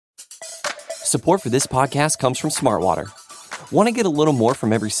Support for this podcast comes from Smartwater. Want to get a little more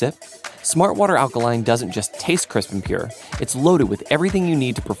from every sip? Smartwater Alkaline doesn't just taste crisp and pure, it's loaded with everything you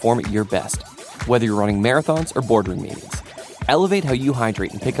need to perform at your best, whether you're running marathons or boardroom meetings. Elevate how you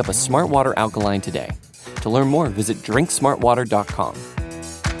hydrate and pick up a Smartwater Alkaline today. To learn more, visit drinksmartwater.com.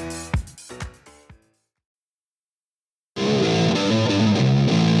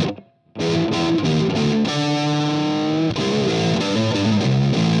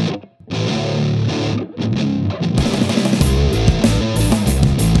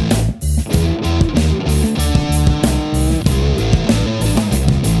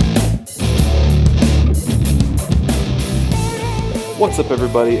 What's up,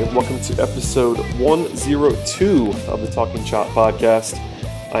 everybody, and welcome to episode 102 of the Talking Chop podcast.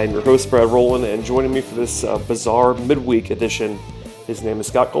 I am your host, Brad Rowland, and joining me for this bizarre midweek edition, his name is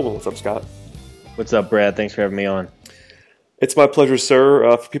Scott Coleman. What's up, Scott? What's up, Brad? Thanks for having me on. It's my pleasure,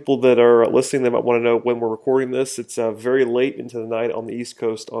 sir. For people that are listening, they might want to know when we're recording this. It's very late into the night on the East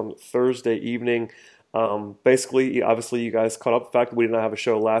Coast on Thursday evening. Basically, obviously, you guys caught up the fact that we did not have a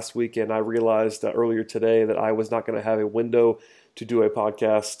show last week, and I realized earlier today that I was not going to have a window to do a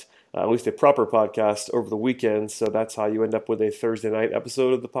podcast, at least a proper podcast, over the weekend. So that's how you end up with a Thursday night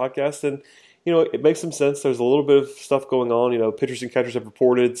episode of the podcast. And, you know, it makes some sense. There's a little bit of stuff going on. You know, pitchers and catchers have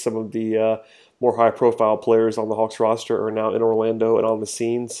reported. Some of the more high-profile players on the Hawks roster are now in Orlando and on the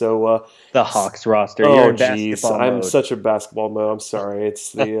scene. So the Hawks roster. Oh, geez, I'm such a basketball mode. I'm sorry.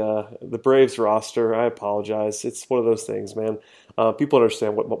 It's the Braves roster. I apologize. It's one of those things, man. People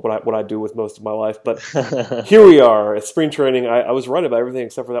understand what I do with most of my life, but here we are at spring training. I was right about everything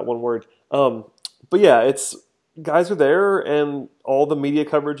except for that one word. But yeah, it's guys are there, and all the media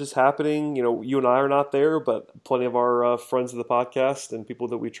coverage is happening. You know, you and I are not there, but plenty of our friends of the podcast and people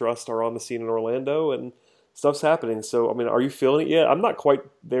that we trust are on the scene in Orlando, and stuff's happening. So, I mean, are you feeling it yet? I'm not quite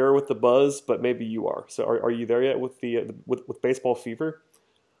there with the buzz, but maybe you are. So, are you there yet with with baseball fever?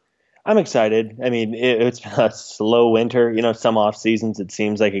 I'm excited. I mean, it's been a slow winter. You know, some off seasons it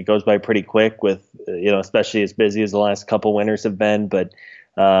seems like it goes by pretty quick. With especially as busy as the last couple winters have been. But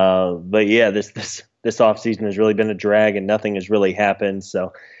yeah, this off season has really been a drag, and nothing has really happened.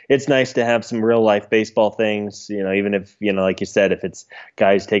 So it's nice to have some real life baseball things. You know, even if like you said, if it's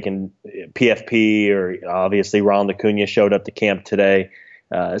guys taking PFP, or obviously Ronald Acuna showed up to camp today,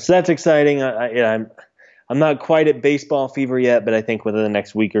 so that's exciting. I'm not quite at baseball fever yet, but I think within the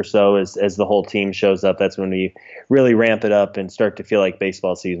next week or so, as the whole team shows up, that's when we really ramp it up and start to feel like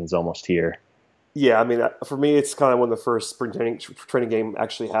baseball season's almost here. Yeah, I mean, for me, it's kind of when the first spring training game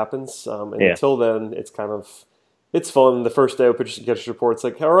actually happens. Until then, it's fun. The first day of pitchers and catchers report, it's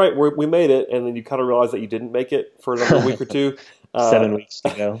like, all right, we made it, and then you kind of realize that you didn't make it for another week or two. 7 weeks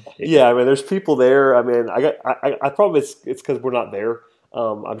to go. Yeah, I mean, there's people there. I mean, I probably it's because we're not there.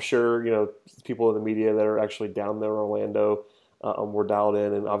 I'm sure, people in the media that are actually down there in Orlando were dialed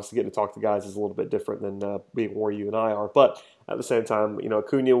in, and obviously getting to talk to guys is a little bit different than being where you and I are. But at the same time,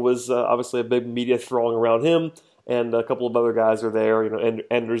 Acuna was obviously a big media throng around him, and a couple of other guys are there.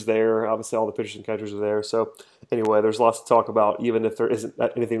 Ender's there. Obviously, all the pitchers and catchers are there. So anyway, there's lots to talk about, even if there isn't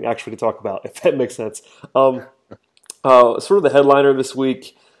anything actually to talk about, if that makes sense. Sort of the headliner this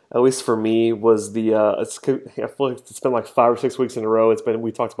week, at least for me, was I feel like it's been like 5 or 6 weeks in a row.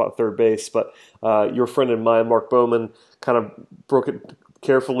 We talked about third base, but your friend and mine, Mark Bowman, kind of broke it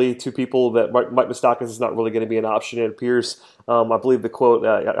carefully to people that Mike Moustakas is not really going to be an option. It appears. I believe the quote,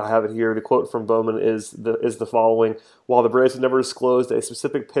 I have it here. The quote from Bowman is the following: "While the Braves have never disclosed a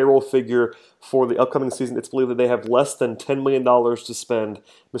specific payroll figure for the upcoming season, it's believed that they have less than $10 million to spend.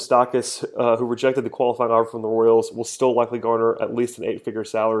 Moustakas, who rejected the qualifying offer from the Royals, will still likely garner at least an 8-figure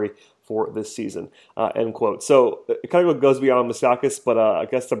salary for this season." End quote. So it kind of goes beyond Moustakas, but I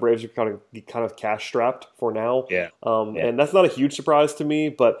guess the Braves are kind of cash strapped for now. Yeah. And that's not a huge surprise to me,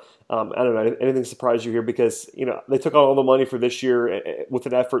 but I don't know. Anything surprise you here? Because they took on all the money for this year with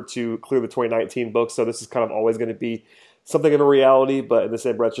an effort to clear the 2019 books. So this is kind of always going to be something of a reality, but in the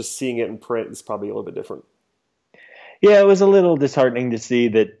same breath, just seeing it in print is probably a little bit different. Yeah, it was a little disheartening to see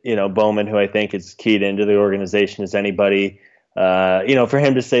that, Bowman, who I think is keyed into the organization as anybody, for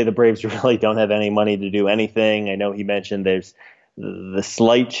him to say the Braves really don't have any money to do anything. I know he mentioned there's the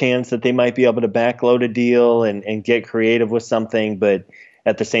slight chance that they might be able to backload a deal and get creative with something, but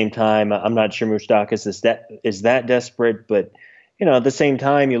at the same time, I'm not sure Moustakas is that desperate, but at the same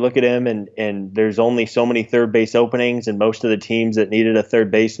time, you look at him and there's only so many third base openings, and most of the teams that needed a third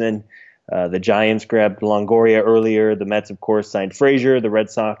baseman, the Giants grabbed Longoria earlier. The Mets, of course, signed Frazier. The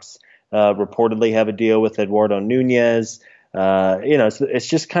Red Sox reportedly have a deal with Eduardo Nunez. It's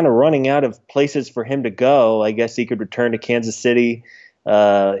just kind of running out of places for him to go. I guess he could return to Kansas City.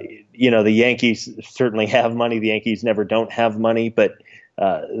 Uh, the Yankees certainly have money. The Yankees never don't have money, but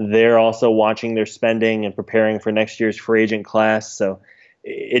they're also watching their spending and preparing for next year's free agent class. So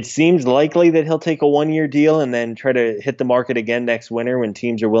it seems likely that he'll take a 1 year deal and then try to hit the market again next winter when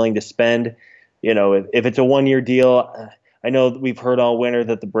teams are willing to spend. If it's a 1 year deal, I know we've heard all winter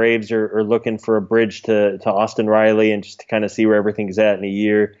that the Braves are looking for a bridge to Austin Riley and just to kind of see where everything's at in a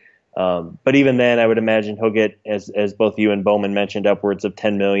year. But even then, I would imagine he'll get, as both you and Bowman mentioned, upwards of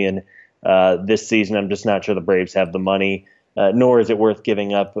 $10 million this season. I'm just not sure the Braves have the money, nor is it worth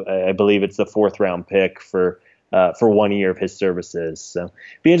giving up. I believe it's the fourth round pick for 1 year of his services. So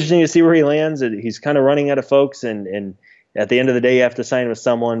be interesting to see where he lands. He's kind of running out of folks, and at the end of the day, you have to sign with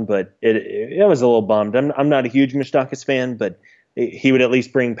someone. But it was a little bummed. I'm not a huge Moustakas fan, but he would at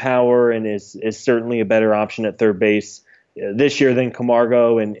least bring power and is certainly a better option at third base this year than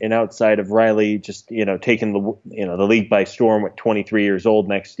Camargo, and outside of Riley just taking the league by storm at 23 years old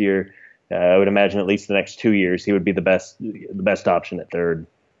next year. I would imagine at least the next 2 years he would be the best option at third.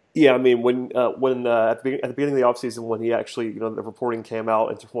 Yeah, I mean, when at the beginning of the offseason, when he actually, the reporting came out,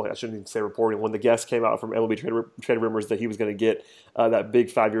 and I shouldn't even say reporting, when the guest came out from MLB trade rumors that he was going to get that big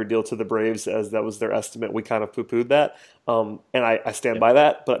 5 year deal to the Braves, as that was their estimate, we kind of poo-pooed that. And I stand by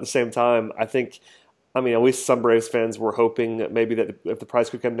that. But at the same time, I think, at least some Braves fans were hoping that maybe that if the price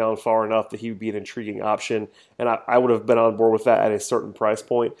could come down far enough that he would be an intriguing option. And I would have been on board with that at a certain price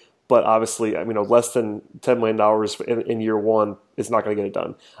point. But obviously, less than $10 million in year one is not going to get it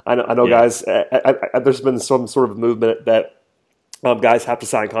done. I know Yeah. guys, there's been some sort of movement that guys have to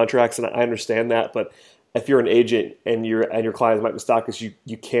sign contracts, and I understand that. But if you're an agent and your client is Mike Moustakas,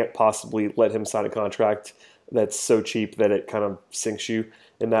 you can't possibly let him sign a contract that's so cheap that it kind of sinks you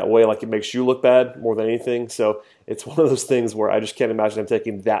in that way. Like, it makes you look bad more than anything. So it's one of those things where I just can't imagine him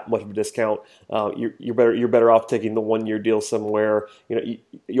taking that much of a discount. You're better off taking the 1 year deal somewhere.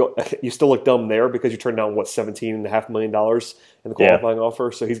 You still look dumb there because you turned down $17.5 million in the qualifying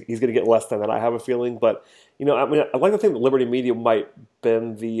offer. So he's going to get less than that, I have a feeling. But I like to think that Liberty Media might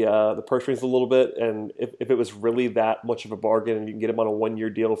bend the purse strings a little bit. And if it was really that much of a bargain and you can get him on a 1 year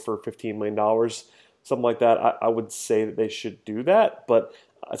deal for $15 million, something like that, I would say that they should do that. But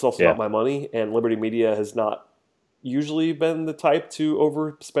it's also not my money, and Liberty Media has not usually been the type to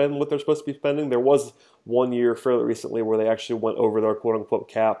overspend what they're supposed to be spending. There was 1 year fairly recently where they actually went over their quote-unquote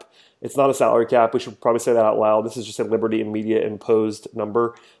cap. It's not a salary cap. We should probably say that out loud. This is just a Liberty and Media imposed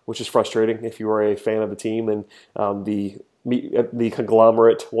number, which is frustrating if you are a fan of the team, and the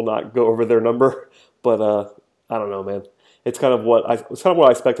conglomerate will not go over their number. But I don't know, man. It's kind of what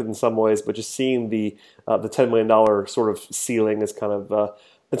I expected in some ways, but just seeing the $10 million sort of ceiling is kind of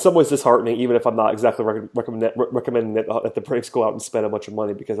in some ways disheartening. Even if I'm not exactly recommending that the Braves go out and spend a bunch of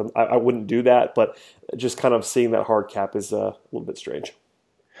money, because I wouldn't do that. But just kind of seeing that hard cap is a little bit strange.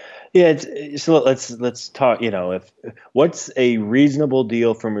 Yeah, so let's talk. What's a reasonable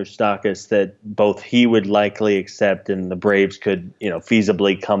deal for Moustakas that both he would likely accept and the Braves could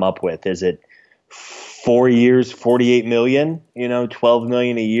feasibly come up with? Is it 4 years, $48 million, $12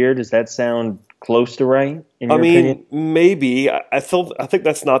 million a year? Does that sound close to right in your opinion? Maybe. I think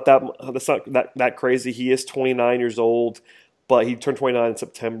that's not that crazy. He is 29 years old, but he turned 29 in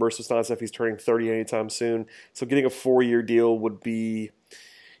September, so it's not as if he's turning 30 anytime soon. So getting a 4 year deal would be,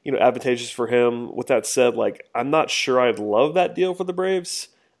 advantageous for him. With that said, I'm not sure I'd love that deal for the Braves,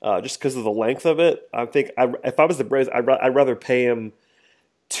 just because of the length of it. I think if I was the Braves, I'd rather pay him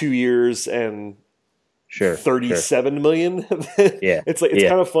 2 years and $37 million. Yeah, it's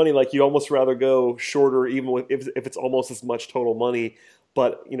kind of funny. Like, you'd almost rather go shorter, even if it's almost as much total money.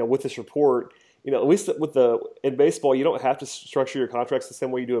 But with this report, at least in baseball, you don't have to structure your contracts the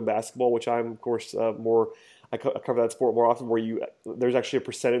same way you do in basketball, which I'm of course more. I cover that sport more often, where there's actually a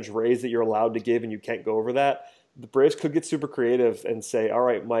percentage raise that you're allowed to give, and you can't go over that. The Braves could get super creative and say, "All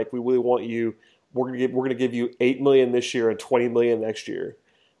right, Mike, we really want you. We're gonna give you $8 million this year and $20 million next year."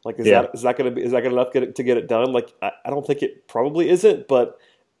 Like, is that going to enough to get it done? Like, I don't think it probably isn't, but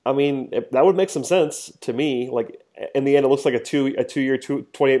that would make some sense to me. Like, in the end, it looks like a 2 year,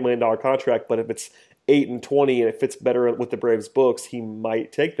 $28 million contract. But if it's 8 and 20 and it fits better with the Braves' books, he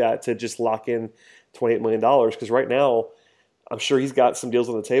might take that to just lock in $28 million. Because right now, I'm sure he's got some deals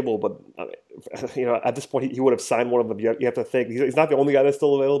on the table, but at this point, he would have signed one of them. You have to think he's not the only guy that's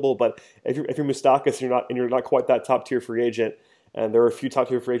still available. But if you're Moustakas and you're not quite that top tier free agent, and there are a few top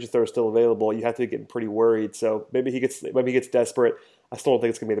tier free agents that are still available, you have to get pretty worried. So maybe he gets desperate. I still don't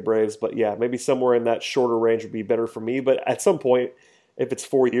think it's gonna be the Braves, but yeah, maybe somewhere in that shorter range would be better for me. But at some point, if it's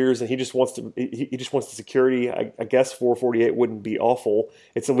 4 years and he just wants the security, I guess 448 wouldn't be awful.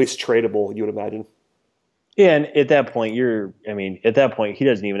 It's at least tradable, you would imagine. Yeah, and at that point, at that point, he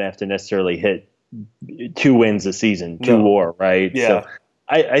doesn't even have to necessarily hit 2 wins a season, two No. WAR, right? So Yeah.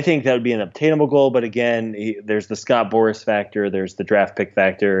 I think that would be an obtainable goal. But again, there's the Scott Boras factor, there's the draft pick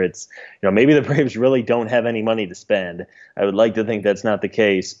factor. It's, maybe the Braves really don't have any money to spend. I would like to think that's not the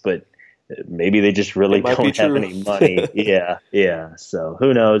case, but maybe they just really It might be don't have true. any money. Yeah, yeah. So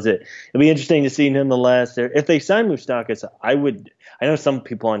who knows? It'll be interesting to see nonetheless. If they sign Moustakas, I know some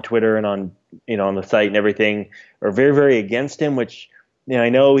people on Twitter and on the site and everything are very, very against him, which I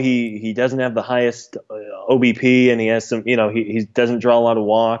know he doesn't have the highest OBP, and he has some, he doesn't draw a lot of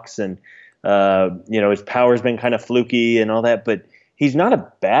walks, and his power's been kind of fluky and all that, but he's not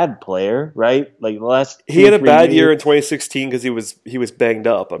a bad player, right? Like the last He had a bad year in 2016 because he was banged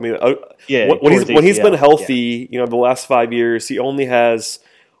up. I mean, Yeah, when he's been ACL, healthy, the last 5 years, he only has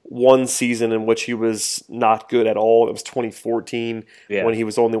one season in which he was not good at all. It was 2014 when he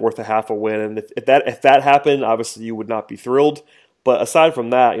was only worth a half a win. And if that happened, obviously you would not be thrilled. But aside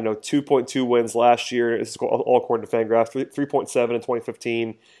from that, 2.2 wins last year. This is all according to Fangraphs. 3.7 in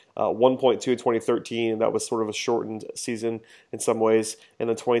 2015. 1.2 in 2013. That was sort of a shortened season in some ways. And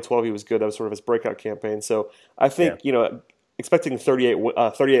then 2012, he was good. That was sort of his breakout campaign. So I think, expecting 38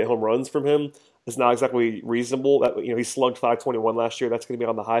 home runs from him is not exactly reasonable. That, he slugged 521 last year. That's going to be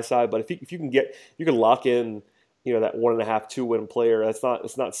on the high side. But if you can lock in, that 1.5, 2 win player. It's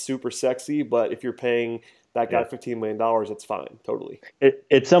not super sexy. But if you're paying that guy $15 million, it's fine, totally.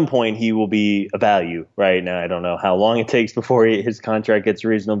 At some point, he will be a value, right? Now, I don't know how long it takes before his contract gets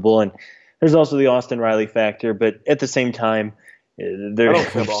reasonable. And there's also the Austin Riley factor. But at the same time,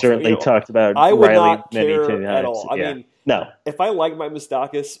 we've certainly talked about I would Riley not many care times. at all. I mean, no. If I like my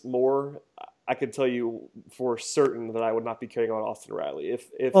Moustakas more, I can tell you for certain that I would not be caring about Austin Riley. If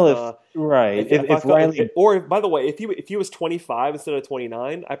Riley, or by the way, if he was 25 instead of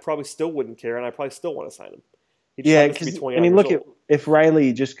 29, I probably still wouldn't care, and I probably still want to sign him. Because if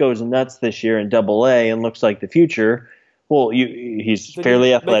Riley just goes nuts this year in Double-A and looks like the future, well, he's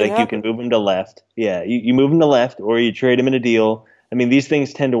fairly athletic. You can move him to left. Yeah, you move him to left, or you trade him in a deal. I mean, these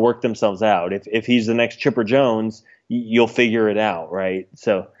things tend to work themselves out. If he's the next Chipper Jones, you'll figure it out, right?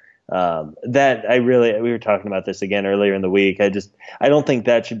 So. We were talking about this again earlier in the week. I don't think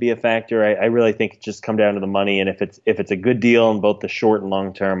that should be a factor. I really think it just come down to the money, and if it's a good deal in both the short and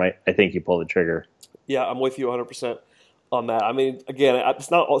long term, I think you pull the trigger. Yeah, I'm with you 100% on that. I mean, again,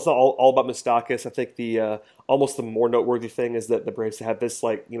 it's not all about Moustakas. I think the almost the more noteworthy thing is that the Braves have this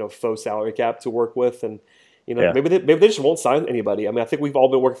faux salary cap to work with, and maybe they just won't sign anybody. I mean, I think we've all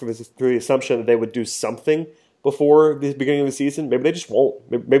been working through the assumption that they would do something before the beginning of the season. Maybe they just won't.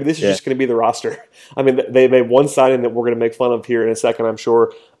 Maybe this is just going to be the roster. I mean, they made one signing that we're going to make fun of here in a second, I'm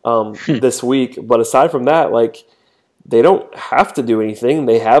sure, this week. But aside from that, they don't have to do anything.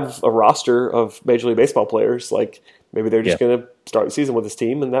 They have a roster of Major League Baseball players. Maybe they're just going to start the season with this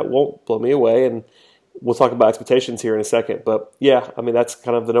team, and that won't blow me away. And we'll talk about expectations here in a second. But yeah, I mean, that's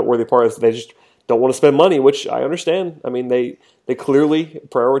kind of the noteworthy part is they just don't want to spend money, which I understand. I mean, they clearly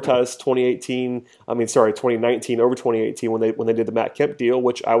prioritized 2019 over 2018 when they did the Matt Kemp deal,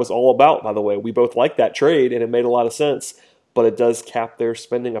 which I was all about, by the way. We both liked that trade, and it made a lot of sense. But it does cap their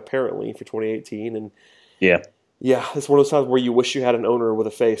spending apparently for 2018, and yeah, it's one of those times where you wish you had an owner with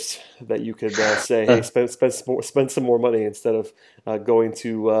a face that you could say, "Hey, spend some more money," instead of going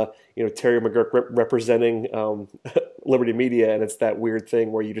to Terry McGurk representing Liberty Media, and it's that weird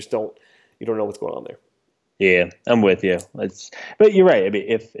thing where you don't know what's going on there. Yeah, I'm with you. But you're right. I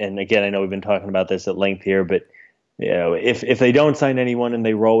mean, and again, I know we've been talking about this at length here, but if they don't sign anyone and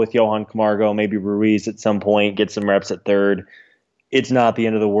they roll with Johan Camargo, maybe Ruiz at some point, get some reps at third, it's not the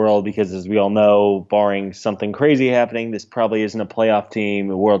end of the world because, as we all know, barring something crazy happening, this probably isn't a playoff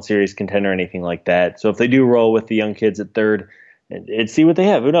team, a World Series contender, anything like that. So if they do roll with the young kids at third and see what they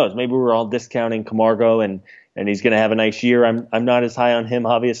have, who knows? Maybe we're all discounting Camargo and he's going to have a nice year. I'm not as high on him,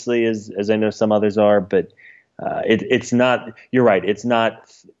 obviously, as I know some others are, but it's not. You're right. It's not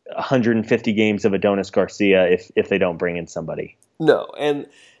 150 games of Adonis Garcia if they don't bring in somebody. No, and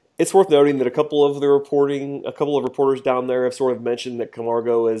it's worth noting that a couple of reporters down there have sort of mentioned that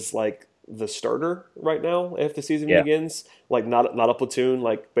Camargo is like the starter right now if the season begins. Not a platoon.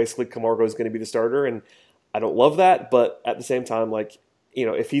 Basically Camargo is going to be the starter, and I don't love that, but at the same time,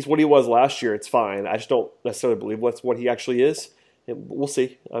 if he's what he was last year, it's fine. I just don't necessarily believe that's what he actually is. And we'll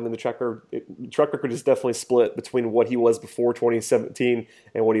see. I mean, the track record is definitely split between what he was before 2017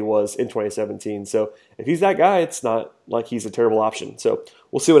 and what he was in 2017. So if he's that guy, it's not like he's a terrible option. So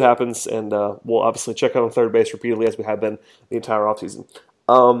we'll see what happens, and we'll obviously check out on third base repeatedly as we have been the entire offseason.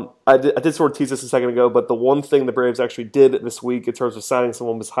 I did sort of tease this a second ago, but the one thing the Braves actually did this week in terms of signing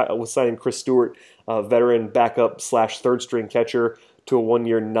someone was signing Chris Stewart, veteran backup / third string catcher, to a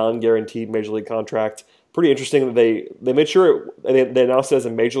 1-year non-guaranteed major league contract. Pretty interesting that they made sure they announced it as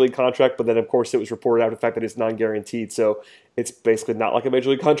a major league contract, but then of course it was reported after the fact that it's non-guaranteed, so it's basically not like a major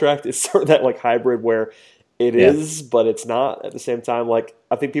league contract. It's sort of that like hybrid where it is, but it's not at the same time. Like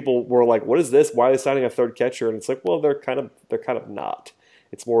I think people were like, "What is this? Why are they signing a third catcher?" And it's like, well, they're kind of not.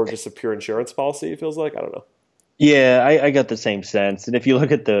 It's more just a pure insurance policy. It feels like, I don't know. Yeah, I got the same sense. And if you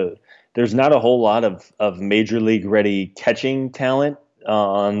look at there's not a whole lot of major league ready catching talent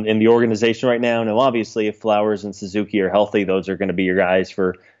in the organization right now. Now, obviously, if Flowers and Suzuki are healthy, those are going to be your guys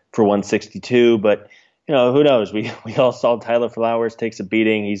for 162. But who knows? We all saw Tyler Flowers takes a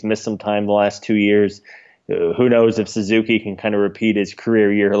beating. He's missed some time the last 2 years. Who knows if Suzuki can kind of repeat his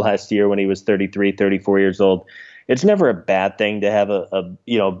career year last year when he was 33, 34 years old. It's never a bad thing to have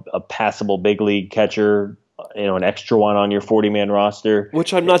a passable big league catcher, an extra one on your 40-man roster.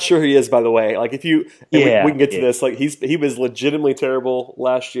 Which I'm not sure he is, by the way. Like we can get to this. Like he was legitimately terrible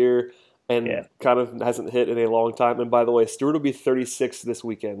last year and kind of hasn't hit in a long time. And by the way, Stewart will be 36 this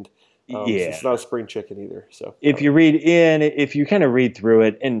weekend. So it's not a spring chicken either. So if you kind of read through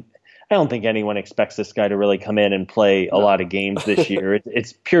it, and I don't think anyone expects this guy to really come in and play a lot of games this year.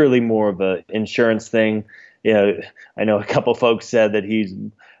 It's purely more of an insurance thing. I know a couple folks said that he's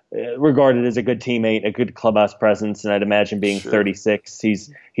regarded as a good teammate, a good clubhouse presence, and I'd imagine being 36,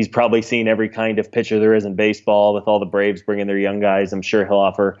 he's probably seen every kind of pitcher there is in baseball. With all the Braves bringing their young guys, I'm sure he'll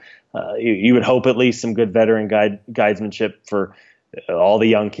offer. You would hope at least some good veteran guidesmanship for all the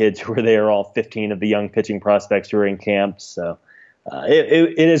young kids who are there, all 15 of the young pitching prospects who are in camps. So.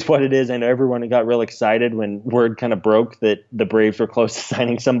 It is what it is. I know everyone got real excited when word kind of broke that the Braves were close to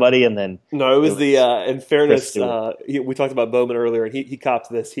signing somebody, and then it was in fairness, we talked about Bowman earlier, and he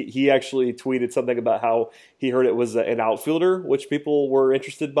copped this. He actually tweeted something about how he heard it was an outfielder, which people were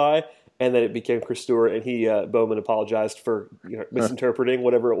interested by, and then it became Chris Stewart, and Bowman apologized for misinterpreting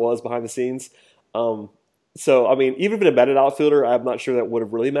whatever it was behind the scenes. So, I mean, even if it had been an outfielder, I'm not sure that would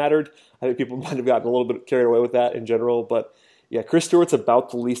have really mattered. I think people might have gotten a little bit carried away with that in general, but. Yeah, Chris Stewart's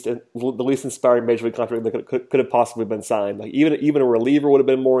about the least inspiring major league contract that could have possibly been signed. Like even a reliever would have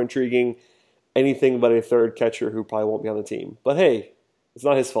been more intriguing. Anything but a third catcher who probably won't be on the team. But hey, it's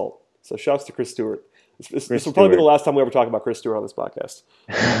not his fault. So shouts to Chris Stewart. This will probably be the last time we ever talk about Chris Stewart on this podcast.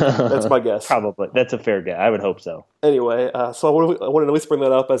 That's my guess. Probably. That's a fair guess. I would hope so. Anyway, so I wanted to at least bring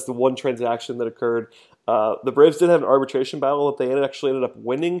that up as the one transaction that occurred. The Braves did have an arbitration battle that they actually ended up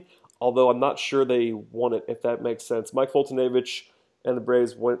winning. Although I'm not sure they won it, if that makes sense. Mike Foltynewicz and the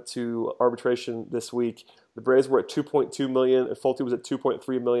Braves went to arbitration this week. The Braves were at $2.2 million, and Folty was at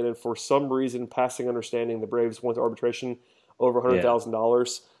 $2.3 million. And for some reason, passing understanding, the Braves went to arbitration over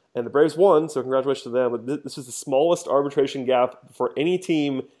 $100,000. And the Braves won, so congratulations to them. But this is the smallest arbitration gap for any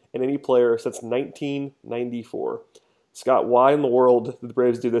team and any player since 1994. Scott, why in the world did the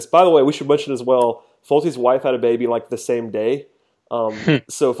Braves do this? By the way, we should mention as well, Folty's wife had a baby like the same day.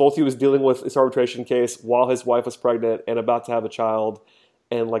 So Folty was dealing with this arbitration case while his wife was pregnant and about to have a child.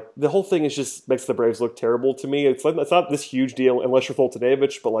 And like the whole thing is just makes the Braves look terrible to me. It's not this huge deal unless you're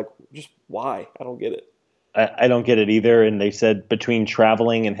Foltynewicz, but like just why? I don't get it. I don't get it either. And they said between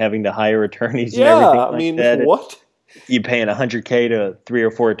traveling and having to hire attorneys and everything like that, what? You paying $100K to 3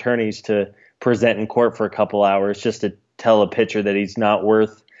 or 4 attorneys to present in court for a couple hours just to tell a pitcher that he's not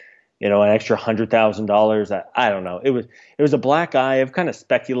worth an extra $100,000. I don't know. It was a black eye. I've kind of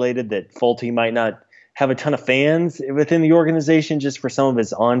speculated that Folty might not have a ton of fans within the organization just for some of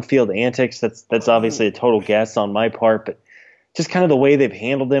his on-field antics. That's obviously a total guess on my part, but just kind of the way they've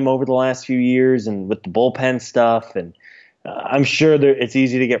handled him over the last few years and with the bullpen stuff. And I'm sure it's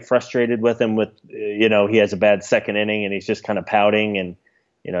easy to get frustrated with him with, he has a bad second inning and he's just kind of pouting and,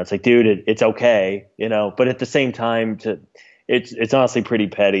 it's like, dude, it's okay, but at the same time it's honestly pretty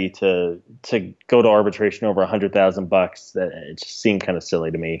petty to go to arbitration over $100,000. That it just seemed kind of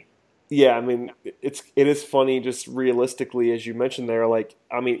silly to me. Yeah, I mean, it is funny just realistically, as you mentioned there. Like,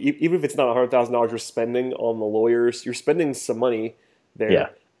 I mean, even if it's not $100,000 you're spending on the lawyers, you're spending some money there. Yeah.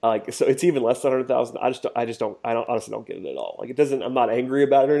 Like, so it's even less than $100,000. I honestly don't get it at all. Like, it doesn't. I'm not angry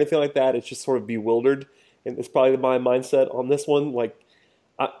about it or anything like that. It's just sort of bewildered, and it's probably my mindset on this one. Like,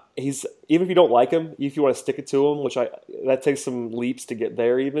 he's even if you don't like him, if you want to stick it to him, that takes some leaps to get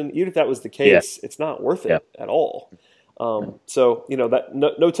there. Even if that was the case, it's not worth it at all. So that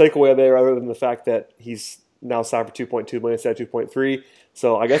no takeaway there other than the fact that he's now signed for $2.2 million instead of $2.3.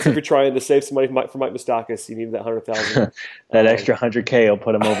 So I guess if you're trying to save some money for Mike Moustakas, you need that $100,000. That extra $100K will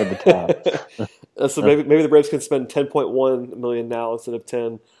put him over the top. So maybe the Braves can spend $10.1 million now instead of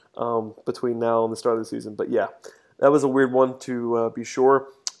 10 between now and the start of the season. But yeah, that was a weird one to be sure.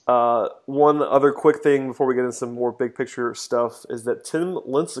 One other quick thing before we get into some more big picture stuff is that Tim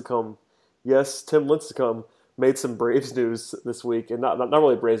Lincecum, made some Braves news this week, and not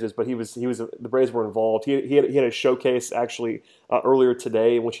really Braves news, but the Braves were involved. He had a showcase actually earlier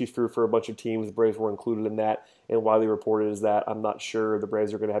today in which he threw for a bunch of teams. The Braves were included in that, and widely reported is that I'm not sure the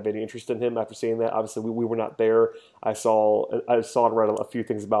Braves are going to have any interest in him after seeing that. Obviously, we were not there. I saw and read a few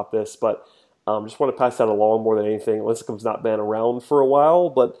things about this, but just want to pass that along more than anything. Lincecum's not been around for a while,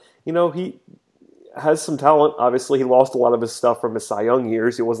 but he has some talent. Obviously, he lost a lot of his stuff from his Cy Young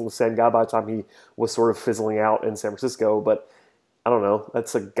years. He wasn't the same guy by the time he was sort of fizzling out in San Francisco. But I don't know.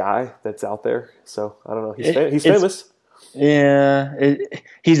 That's a guy that's out there. So I don't know. He's famous. Yeah,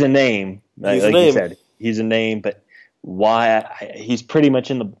 he's a name. He's like a name. You said, he's a name. But why? He's pretty much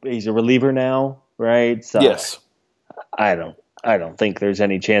he's a reliever now, right? So yes. I don't think there's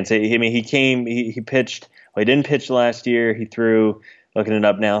any chance. I mean, he pitched. Well, he didn't pitch last year. He threw. Looking it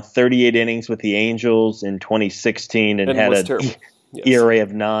up now, 38 innings with the Angels in 2016 and had an ERA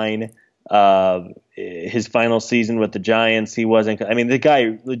of 9. His final season with the Giants, he wasn't. I mean, the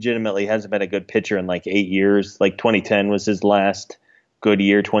guy legitimately hasn't been a good pitcher in like 8 years. Like 2010 was his last good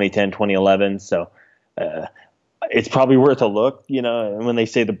year, 2010, 2011. So it's probably worth a look, And when they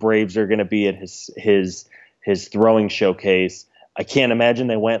say the Braves are going to be at his throwing showcase, I can't imagine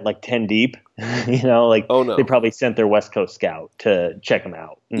they went like 10 deep, Oh, no. They probably sent their West Coast scout to check him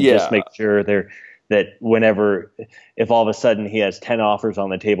out and just make sure if all of a sudden he has 10 offers on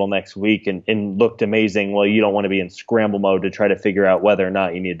the table next week and looked amazing, well, you don't want to be in scramble mode to try to figure out whether or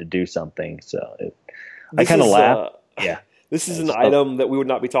not you need to do something. So I kind of laugh. Yeah. This is an item that we would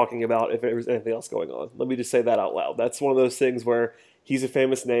not be talking about if there was anything else going on. Let me just say that out loud. That's one of those things where he's a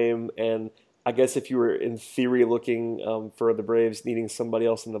famous name, and I guess if you were in theory looking for the Braves needing somebody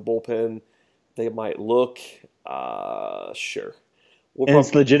else in the bullpen, they might look. Sure.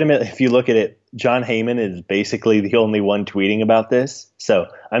 It's legitimate. If you look at it, John Heyman is basically the only one tweeting about this. So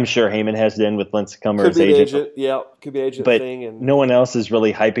I'm sure Heyman has it in with Lincecum or his agent. Yeah, could be agent but thing. And no one else is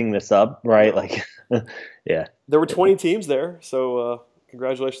really hyping this up, right? No. Yeah. There were 20 teams there, so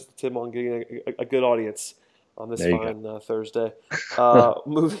congratulations to Tim on getting a good audience on this fine Thursday.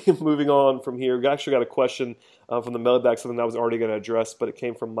 Moving on from here, we actually got a question from the mailbag, something I was already going to address, but it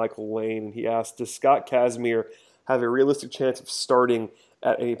came from Michael Lane, and he asked, does Scott Kazmir have a realistic chance of starting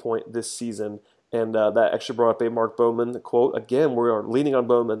at any point this season? And that actually brought up a Mark Bowman quote. Again, we are leaning on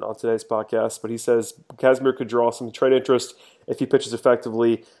Bowman on today's podcast, but he says Kazmir could draw some trade interest if he pitches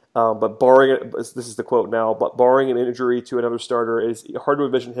effectively. But this is the quote now, but barring an injury to another starter, it is hard to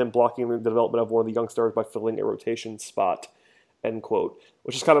envision him blocking the development of one of the young stars by filling a rotation spot, end quote.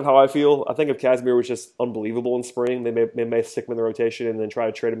 Which is kind of how I feel. I think if Kazmir was just unbelievable in spring, they may stick him in the rotation and then try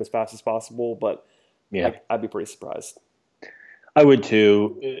to trade him as fast as possible, but yeah. I'd be pretty surprised. I would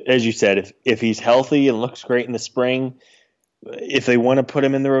too. As you said, if he's healthy and looks great in the spring, if they want to put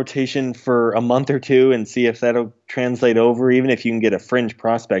him in the rotation for a month or two and see if that'll translate over, even if you can get a fringe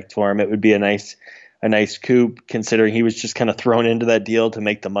prospect for him, it would be a nice coup, considering he was just kind of thrown into that deal to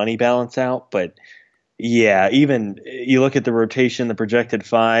make the money balance out. But yeah, even you look at the rotation, the projected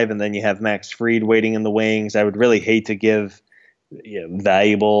 5, and then you have Max Fried waiting in the wings. I would really hate to give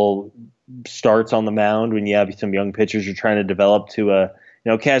valuable starts on the mound when you have some young pitchers you're trying to develop to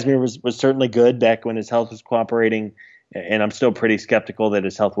Kazmir was certainly good back when his health was cooperating, and I'm still pretty skeptical that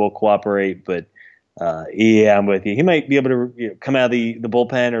his health will cooperate, but I'm with you. He might be able to come out of the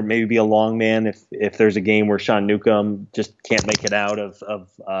bullpen or maybe be a long man if there's a game where Sean Newcomb just can't make it out of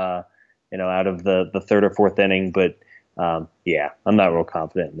the third or fourth inning, but I'm not real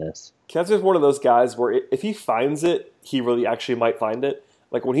confident in this. Kazmir's one of those guys where if he finds it, he really actually might find it.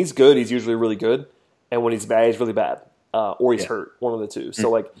 Like when he's good, he's usually really good, and when he's bad, he's really bad, or he's hurt, one of the two.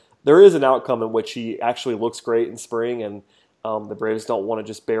 So there is an outcome in which he actually looks great in spring, and the Braves don't want to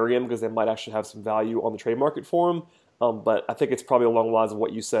just bury him because they might actually have some value on the trade market for him. But I think it's probably along the lines of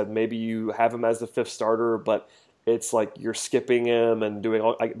what you said. Maybe you have him as the 5th starter, but it's like you're skipping him and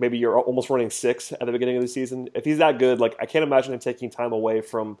doing maybe you're almost running 6 at the beginning of the season. If he's that good, I can't imagine him taking time away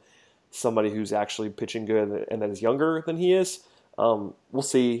from somebody who's actually pitching good and that is younger than he is. We'll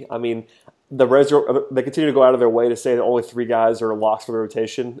see. I mean, the Reds they continue to go out of their way to say that only 3 guys are locks for the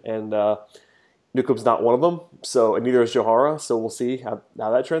rotation, and Newcomb's not one of them. So, and neither is Johara. So we'll see how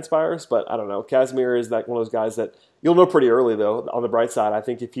that transpires. But I don't know. Kazmir is one of those guys that you'll know pretty early, though. On the bright side, I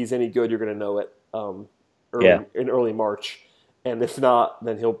think if he's any good, you're going to know it Yeah. early March, and if not,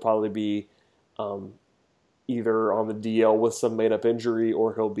 then he'll probably be either on the DL with some made up injury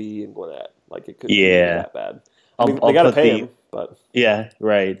or he'll be in Gwinnett. Like it could be Yeah. that bad. I mean, they I'll got to put pay the him, but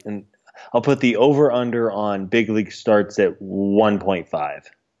right. And I'll put the over under on big league starts at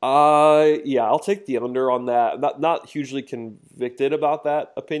 1.5. yeah, I'll take the under on that. Not hugely convicted about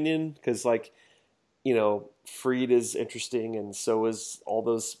that opinion because like Freed is interesting, and so is all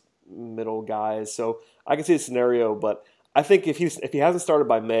those middle guys. So I can see a scenario, but I think if he hasn't started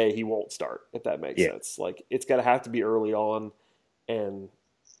by May, he won't start. If that makes Yeah. sense, like it's got to have to be early on, and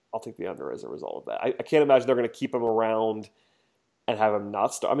I'll take the under as a result of that. I can't imagine they're going to keep him around and have him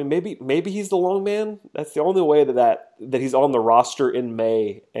not start. I mean, maybe he's the long man. That's the only way that he's on the roster in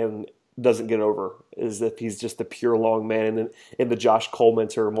May and doesn't get over is if he's just the pure long man in the Josh Coleman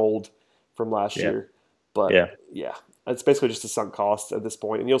mold from last Yeah. year. But Yeah. yeah, it's basically just a sunk cost at this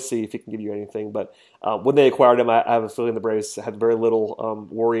point, and you'll see if he can give you anything. But when they acquired him, I have a feeling the Braves had very little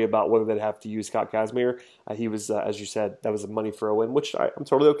worry about whether they'd have to use Scott Kazmir. He was, as you said, that was a money throw-in, which I'm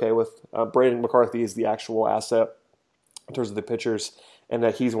totally okay with. Brandon McCarthy is the actual asset in terms of the pitchers, and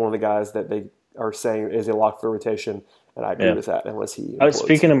that he's one of the guys that they are saying is a lock for rotation, and I agree with that unless he I was implodes.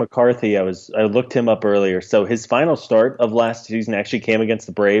 speaking of McCarthy. I looked him up earlier. So his final start of last season actually came against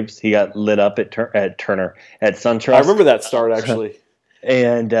the Braves. He got lit up at SunTrust. I remember that start actually.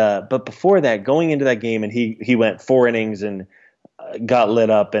 And but before that, going into that game, and he went 4 innings and got lit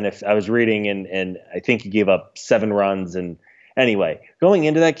up. And if I was reading, and I think he gave up 7 runs. And anyway, going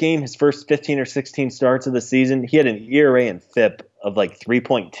into that game, his first 15 or 16 starts of the season, he had an ERA and FIP of like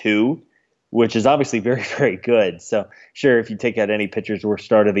 3.2, which is obviously very, very good. So sure, if you take out any pitcher's worst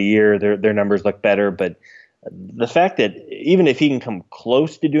start of the year, their numbers look better. But the fact that even if he can come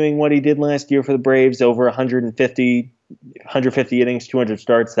close to doing what he did last year for the Braves, over 150 innings, 200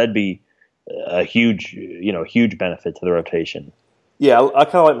 starts, that'd be a huge benefit to the rotation. Yeah, I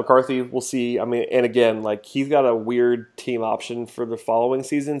kind of like McCarthy. We'll see. I mean, and again, like he's got a weird team option for the following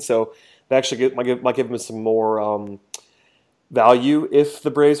season, so that actually might give him some more value if the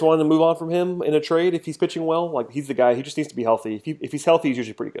Braves wanted to move on from him in a trade. If he's pitching well, like he's the guy. He just needs to be healthy. If he's healthy, he's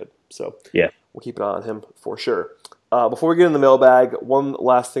usually pretty good. So Yeah. we'll keep an eye on him for sure. Before we get in the mailbag, one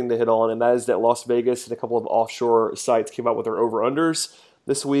last thing to hit on, and that is that Las Vegas and a couple of offshore sites came out with their over-unders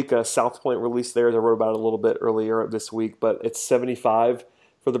this week. South Point released theirs. I wrote about it a little bit earlier this week, but it's 75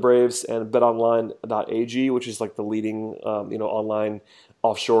 for the Braves, and BetOnline.ag, which is like the leading online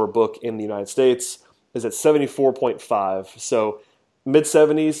offshore book in the United States, is at 74.5. So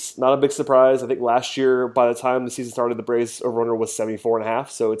mid-70s, not a big surprise. I think last year, by the time the season started, the Braves over-under was 74.5,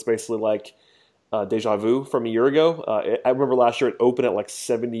 so it's basically like deja vu from a year ago. I remember last year it opened at like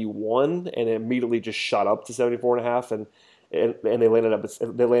 71 and it immediately just shot up to 74.5, and they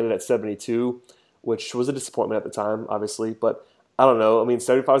landed at 72, which was a disappointment at the time, obviously. But I don't know. I mean,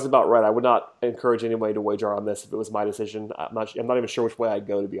 75 is about right. I would not encourage anybody to wager on this if it was my decision. I'm not even sure which way I'd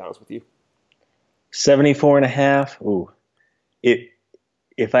go, to be honest with you. 74.5. Ooh,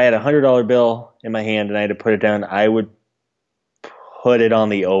 if I had $100 bill in my hand and I had to put it down, I would put it on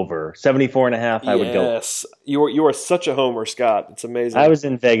the over. 74.5. I would go. Yes, you are such a homer, Scott. It's amazing. I was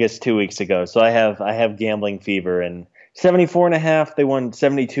in Vegas 2 weeks ago, so I have gambling fever, and 74.5. They won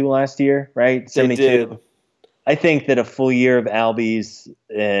 72 last year, right? 72. They did. I think that a full year of Albies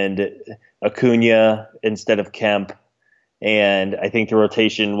and Acuna instead of Kemp, and I think the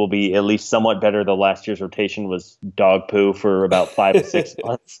rotation will be at least somewhat better. The last year's rotation was dog poo for about 5 to 6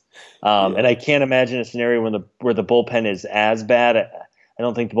 months, and I can't imagine a scenario where the bullpen is as bad. I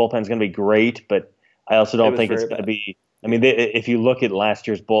don't think the bullpen is going to be great, but I also don't think it's going to be. I mean, if you look at last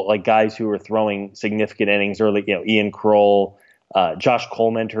year's like guys who were throwing significant innings early, Ian Kroll, Josh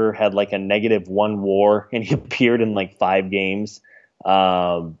Coleman had like a -1 WAR, and he appeared in like 5 games.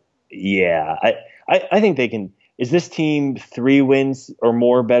 I think they can. Is this team 3 wins or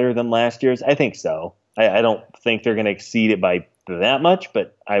more better than last year's? I think so. I don't think they're going to exceed it by that much,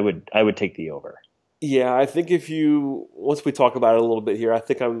 but I would take the over. Yeah, I think once we talk about it a little bit here, I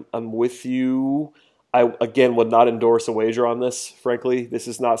think I'm with you. I, again, would not endorse a wager on this, frankly. This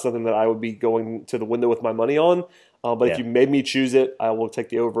is not something that I would be going to the window with my money on. But if you made me choose it, I will take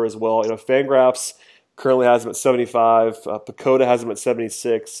the over as well. Fangraphs currently has them at 75. Pacoda has them at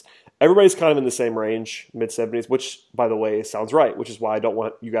 76. Everybody's kind of in the same range, mid-70s, which, by the way, sounds right, which is why I don't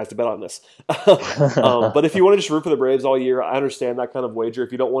want you guys to bet on this. But if you want to just root for the Braves all year, I understand that kind of wager.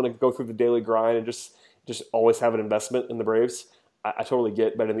 If you don't want to go through the daily grind and just always have an investment in the Braves, I totally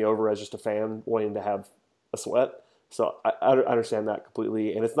get betting the over as just a fan wanting to have a sweat. So I understand that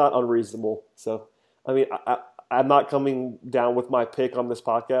completely, and it's not unreasonable. So, I mean, I'm not coming down with my pick on this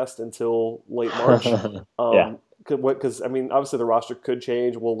podcast until late March. Yeah. Because, I mean, obviously the roster could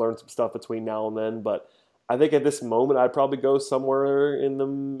change. We'll learn some stuff between now and then. But I think at this moment, I'd probably go somewhere in the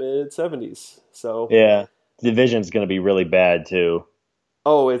mid-70s. So, Yeah. Division's going to be really bad, too.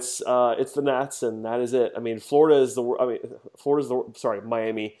 oh, it's the Nats, and that is it. I mean,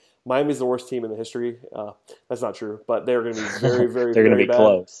 Miami. Miami's the worst team in the history. That's not true, but they're going to be very, very, They're going to very be bad.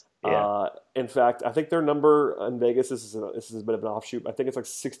 close. Yeah. In fact, I think their number in Vegas, this is a bit of an offshoot. I think it's like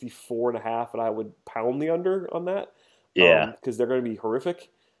 64.5, and I would pound the under on that. Yeah. Because they're going to be horrific.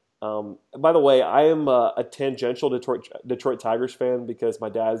 By the way, I am a tangential Detroit Tigers fan because my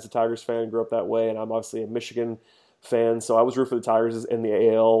dad is a Tigers fan, grew up that way, and I'm obviously a Michigan fan, so I was rooting for the Tigers in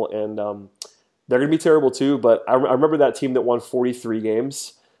the AL, and they're going to be terrible too. But I remember that team that won 43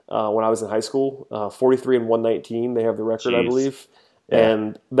 games when I was in high school, 43 and 119. They have the record, I believe. Yeah.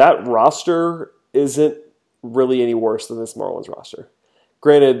 And that roster isn't really any worse than this Marlins roster.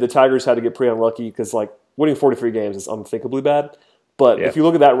 Granted, the Tigers had to get pretty unlucky because like winning 43 games is unthinkably bad. But if you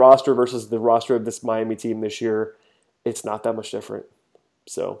look at that roster versus the roster of this Miami team this year, it's not that much different.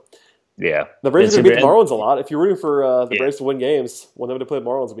 So, yeah, the Braves are going to beat the Marlins a lot. If you're rooting for the Braves to win games, one of them to play the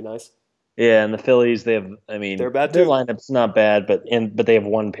Marlins would be nice. Yeah, and the Phillies, they're bad too. Their lineup's not bad, but they have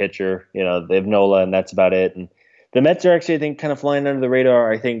one pitcher. You know, they have Nola, and that's about it. And the Mets are actually, I think, kind of flying under the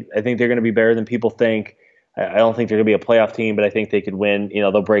radar. I think they're going to be better than people think. I don't think they're going to be a playoff team, but I think they could win. You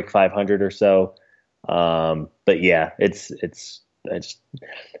know, they'll break 500 or so. But yeah, it's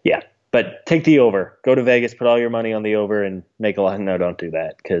yeah. But take the over. Go to Vegas, put all your money on the over, and make a lot. No, don't do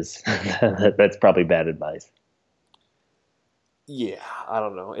that because that's probably bad advice. Yeah, I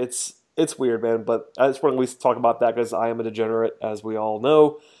don't know. It's weird, man. But I just want to at least talk about that because I am a degenerate, as we all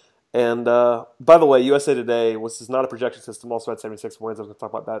know. And by the way, USA Today, which is not a projection system, also had 76 wins. I was going to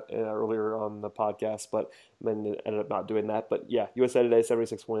talk about that earlier on the podcast, but then ended up not doing that. But yeah, USA Today,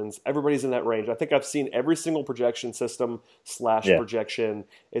 76 wins. Everybody's in that range. I think I've seen every single projection system / projection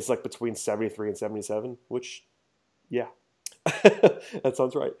is like between 73 and 77, which, yeah, that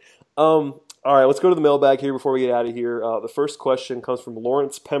sounds right. All right, let's go to the mailbag here before we get out of here. The first question comes from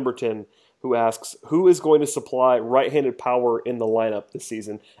Lawrence Pemberton, who asks, who is going to supply right-handed power in the lineup this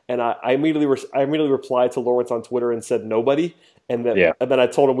season? And I immediately replied to Lawrence on Twitter and said nobody. And then I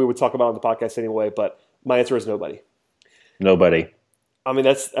told him we would talk about it on the podcast anyway, but my answer is nobody. Nobody. I mean,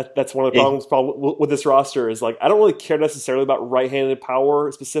 that's one of the problems with this roster is like I don't really care necessarily about right-handed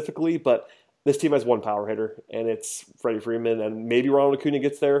power specifically, but this team has one power hitter, and it's Freddie Freeman, and maybe Ronald Acuna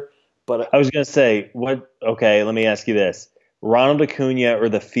gets there. But I was going to say, okay, let me ask you this. Ronald Acuna or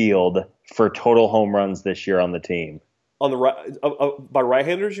the field for total home runs this year on the team? On the right, by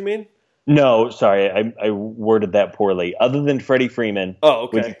right-handers, you mean? No, sorry, I worded that poorly. Other than Freddie Freeman,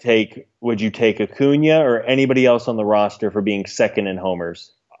 okay. Would you take Acuna or anybody else on the roster for being second in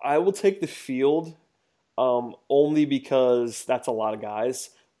homers? I will take the field, only because that's a lot of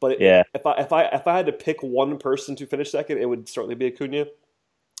guys. But if I had to pick one person to finish second, it would certainly be Acuna.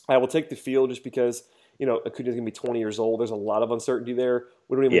 I will take the field just because. You know, Acuna's going to be 20 years old. There's a lot of uncertainty there.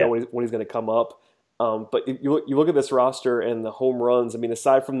 We don't even know when he's going to come up. But you look at this roster and the home runs. I mean,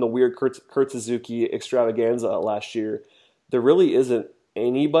 aside from the weird Kurt Suzuki extravaganza last year, there really isn't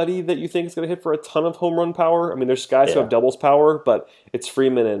anybody that you think is going to hit for a ton of home run power. I mean, there's guys who have doubles power, but it's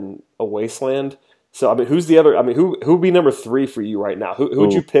Freeman and a wasteland. So, I mean, who's the other? I mean, who would be number 3 for you right now? Who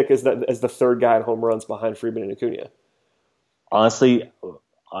would you pick as the third guy in home runs behind Freeman and Acuna? Honestly,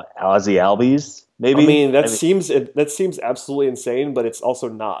 Ozzie Albies. Maybe. I mean, that seems absolutely insane, but it's also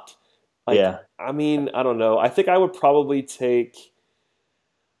not. I mean, I don't know. I think I would probably take.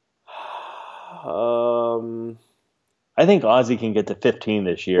 I think Ozzie can get to 15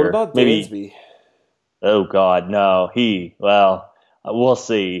 this year. What about Dansby? Oh God, no. We'll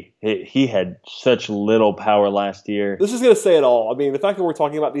see. He had such little power last year. This is going to say it all. I mean, the fact that we're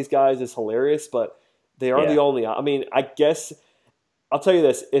talking about these guys is hilarious, but they are the only. I mean, I guess. I'll tell you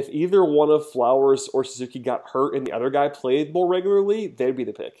this, if either one of Flowers or Suzuki got hurt and the other guy played more regularly, they'd be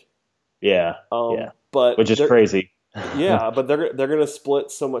the pick. Yeah. But which is crazy. Yeah, but they're going to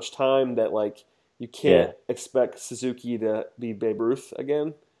split so much time that like you can't expect Suzuki to be Babe Ruth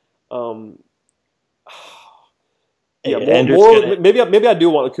again. Maybe I do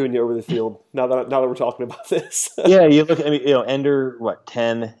want Acuna over the field now that we're talking about this. Yeah, you look. I mean, Ender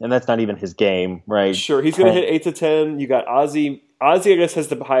 10, and that's not even his game, right? Sure, he's going to hit 8 to 10. You got Ozzie. Ozzie, I guess, has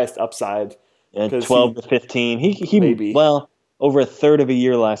the highest upside. And 12 to 15. He maybe. Well, over a third of a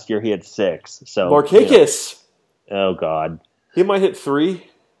year last year, he had 6. So Markakis. Oh God, he might hit 3.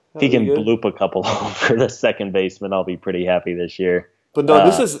 If he can bloop a couple over the second baseman, I'll be pretty happy this year. But no,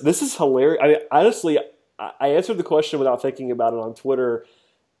 this is hilarious. I mean, honestly, I answered the question without thinking about it on Twitter,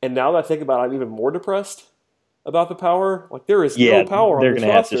 and now that I think about it, I'm even more depressed about the power. Like, there is no Yeah, power on they're this going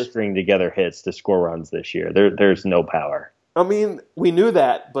to have to roster. string together hits to score runs this year. There's no power. I mean, we knew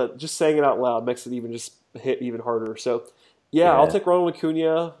that, but just saying it out loud makes it even just hit even harder. So, yeah, I'll Yeah. take Ronald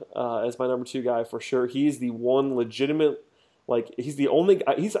Acuna as my number 2 guy for sure. He's the one legitimate, like, he's the only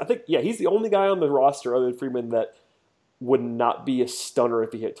guy, he's the only guy on the roster other than Freeman that would not be a stunner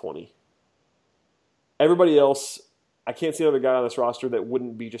if he hit 20. Everybody else, I can't see another guy on this roster that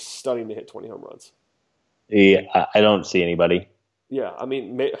wouldn't be just stunning to hit 20 home runs. Yeah, I don't see anybody. Yeah, I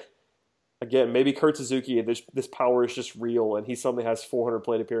mean, again, maybe Kurt Suzuki, this power is just real, and he suddenly has 400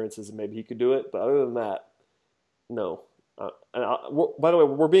 plate appearances, and maybe he could do it. But other than that, no. By the way,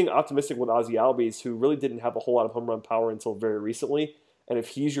 we're being optimistic with Ozzie Albies, who really didn't have a whole lot of home run power until very recently. And if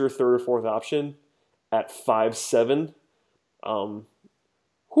he's your third or fourth option at 5'7",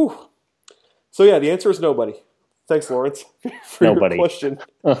 whew. So yeah, the answer is nobody. Thanks, Lawrence, for Nobody. your question.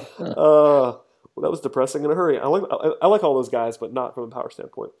 Well, that was depressing in a hurry. I like all those guys, but not from a power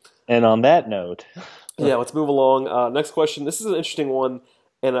standpoint. And on that note, Yeah, let's move along. Next question. This is an interesting one,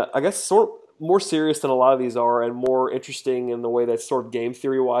 and I guess sort of more serious than a lot of these are, and more interesting in the way that's sort of game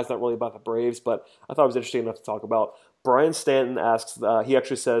theory wise, not really about the Braves, but I thought it was interesting enough to talk about. Brian Stanton asks. He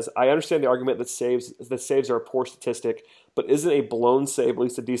actually says, "I understand the argument that saves are a poor statistic, but isn't a blown save at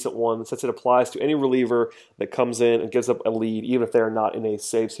least a decent one, since it applies to any reliever that comes in and gives up a lead, even if they are not in a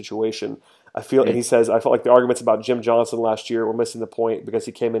save situation." And he says, I felt like the arguments about Jim Johnson last year were missing the point because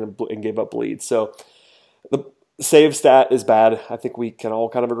he came in and gave up leads. So the save stat is bad. I think we can all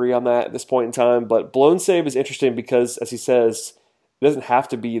kind of agree on that at this point in time. But blown save is interesting because, as he says, it doesn't have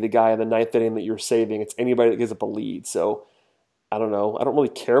to be the guy in the ninth inning that you're saving. It's anybody that gives up a lead. So I don't know. I don't really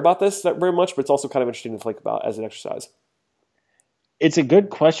care about this that very much, but it's also kind of interesting to think about as an exercise. it's a good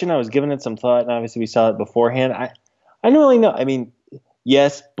question. I was giving it some thought, and obviously we saw it beforehand. I don't really know. I mean,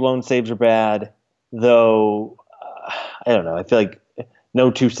 yes, blown saves are bad, though. I don't know. I feel like no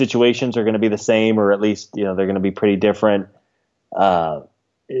two situations are going to be the same, or at least they're going to be pretty different.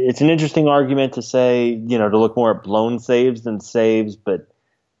 It's an interesting argument to say to look more at blown saves than saves, but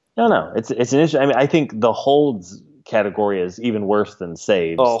I don't know. It's an interesting. I mean, I think the holds category is even worse than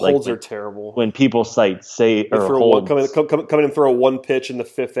saves. Oh, like holds are terrible. When people cite save or holds, come in and throw one pitch in the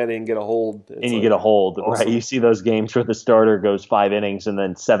fifth inning and get a hold, and you get a hold, awesome. Right? You see those games where the starter goes 5 innings and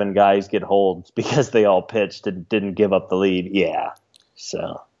then 7 guys get holds because they all pitched and didn't give up the lead. Yeah,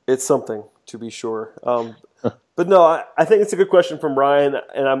 so it's something to be sure. But no, I think it's a good question from Ryan,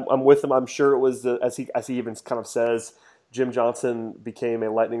 and I'm with him. I'm sure it was as he even kind of says, Jim Johnson became a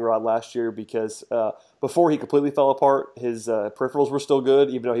lightning rod last year because before he completely fell apart, his peripherals were still good,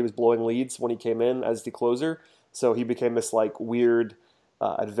 even though he was blowing leads when he came in as the closer. So he became this like weird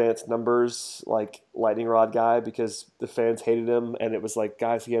advanced numbers like lightning rod guy because the fans hated him, and it was like,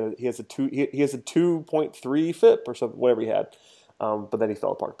 guys, he has a 2.3 FIP or something, whatever he had. But then he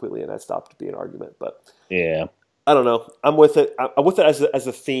fell apart completely, and that stopped being an argument. But yeah. I don't know. I'm with it. I'm with it as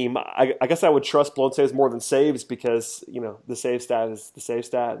a theme. I guess I would trust blown saves more than saves because the save stat is the save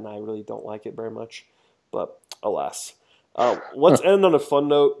stat, and I really don't like it very much. But alas, let's end on a fun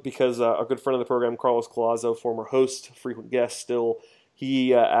note because our good friend of the program, Carlos Collazo, former host, frequent guest, still,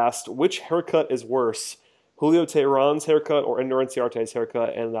 he asked which haircut is worse, Julio Teheran's haircut or Ender Inciarte's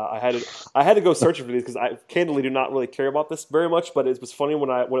haircut, and I had to go searching for these because I candidly do not really care about this very much. But it was funny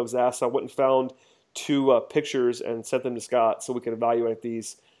when it was asked. I went and found 2 pictures and sent them to Scott so we could evaluate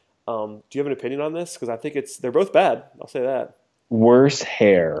these. Do you have an opinion on this? Because I think they're both bad. I'll say that. Worse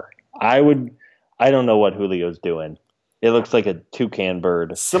hair. I don't know what Julio's doing. It looks like a toucan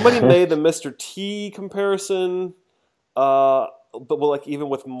bird. Somebody made the Mr. T comparison, but like even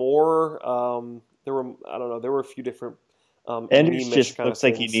with more, there were a few different. Ender just looks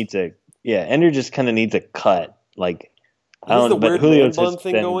like he needs Ender just kind of needs a cut. Like I don't know. The weird man bun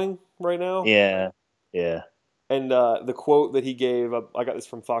thing going right now. Yeah. And the quote that he gave, I got this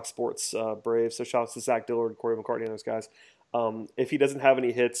from Fox Sports Braves, so shout out to Zach Dillard, Corey McCartney, and those guys. If he doesn't have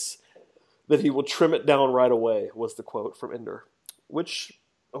any hits, that he will trim it down right away, was the quote from Ender. Which,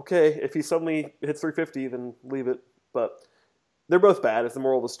 okay, if he suddenly hits 350, then leave it. But they're both bad, is the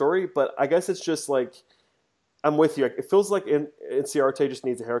moral of the story. But I guess it's just like, I'm with you. It feels like Inciarte just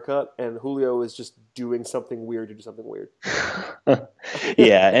needs a haircut, and Julio is just doing something weird to do something weird.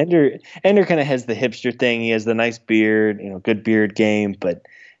 Yeah, Ender kind of has the hipster thing. He has the nice beard, good beard game, but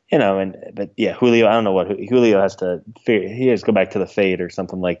but yeah, Julio. I don't know what Julio has to. He has to go back to the fade or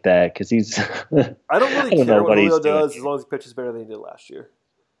something like that because he's. I don't really care what Julio does as long as he pitches better than he did last year.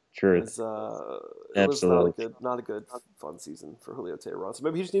 True. It was not a good fun season for Julio Teheran. So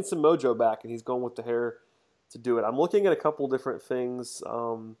maybe he just needs some mojo back, and he's going with the hair to do it. I'm looking at a couple different things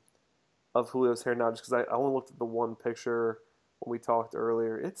of Julio's hair now, just because I only looked at the one picture when we talked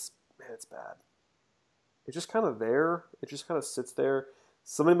earlier. It's bad. It's just kind of there. It just kind of sits there.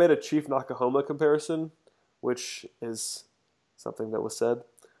 Somebody made a Chief Nakahoma comparison, which is something that was said.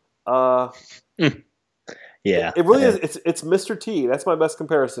 Yeah, it really is. It's Mr. T. That's my best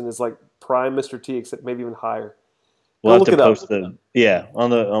comparison. Is like prime Mr. T, except maybe even higher. We'll have to post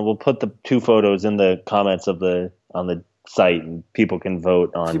we'll put the two photos in the comments on the site, and people can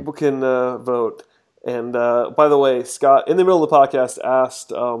vote on. People can vote. And by the way, Scott, in the middle of the podcast, asked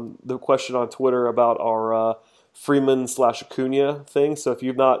the question on Twitter about our Freeman/Acuna thing. So if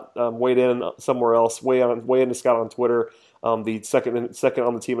you've not weighed in somewhere else, weigh in to Scott on Twitter. The second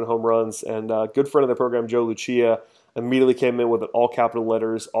on the team in home runs, and good friend of the program, Joe Lucia, immediately came in with all capital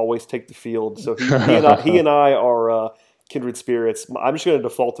letters, always take the field. So he and I are kindred spirits. I'm just going to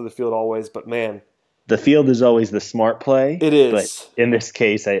default to the field always, but man. The field is always the smart play. It is. But in this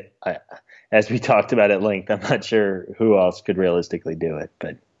case, I as we talked about at length, I'm not sure who else could realistically do it,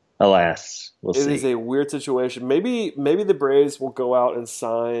 but alas, we'll see. It is a weird situation. Maybe the Braves will go out and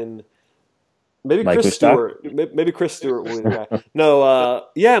sign maybe Chris Stewart. Maybe Chris Stewart will be the guy. No,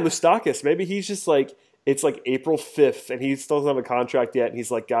 Moustakas. Maybe he's just like, it's like April 5th and he still doesn't have a contract yet, and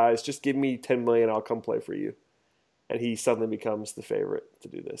he's like, guys, just give me $10 million, I'll come play for you. And he suddenly becomes the favorite to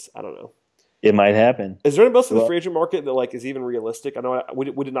do this. I don't know. It might happen. Is there anybody else in the free agent market that like is even realistic? I know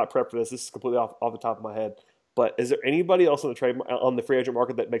we did not prep for this. This is completely off the top of my head. But is there anybody else on the free agent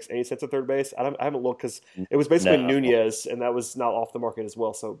market that makes any sense at third base? I haven't looked because it was basically Nunez, and that was not off the market as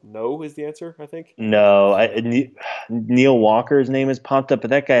well. So no is the answer, I think. No, Neil Walker's name has popped up,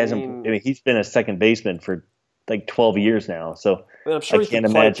 but that guy hasn't. I mean, he's been a second baseman for like 12 years now. So I'm sure he can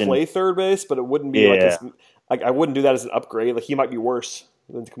play third base, but it wouldn't be like I wouldn't do that as an upgrade. Like he might be worse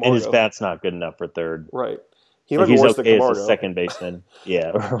than Camargo. And his bat's not good enough for third. Right. He might be worse than Camargo. As a second baseman.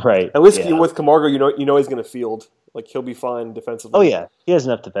 Yeah, right. At least with Camargo, you know he's going to field. Like he'll be fine defensively. Oh yeah, he has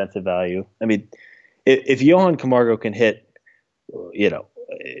enough defensive value. I mean, if Johan Camargo can hit,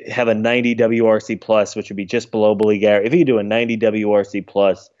 have a 90 WRC plus, which would be just below league average. If he could do a 90 WRC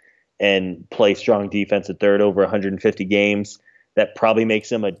plus and play strong defense at third over 150 games, that probably makes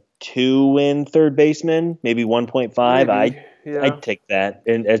him a 2-win third baseman, maybe 1.5. I'd take that,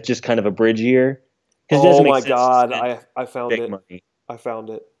 and as just kind of a bridge year. Oh my God, I found it. Money. I found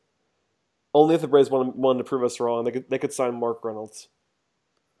it. Only if the Braves wanted to prove us wrong, they could sign Mark Reynolds.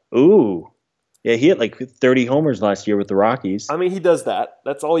 Ooh. Yeah, he had like 30 homers last year with the Rockies. I mean, he does that.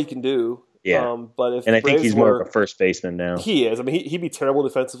 That's all he can do. Yeah. But if and I think he's more of a first baseman now. He is. I mean, he'd be terrible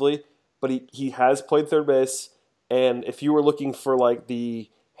defensively, but he has played third base. And if you were looking for like the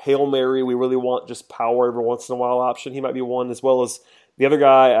Hail Mary, we really want just power every once in a while option, he might be one, as well as the other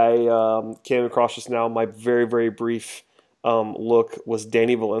guy I came across just now. My very, very brief look was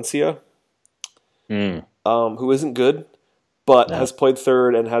Danny Valencia, who isn't good, but has played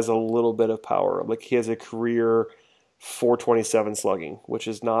third and has a little bit of power. Like he has a career 427 slugging, which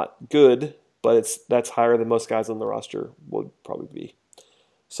is not good, but that's higher than most guys on the roster would probably be.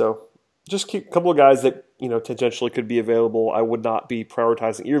 So just keep a couple of guys that tangentially could be available. I would not be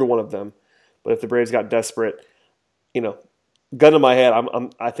prioritizing either one of them, but if the Braves got desperate, gun in my head,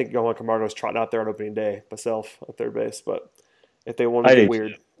 I think Johan Camargo's trotting out there on opening day myself at third base. But if they want to get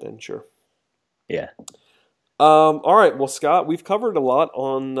weird, then sure. Yeah. All right. Well, Scott, we've covered a lot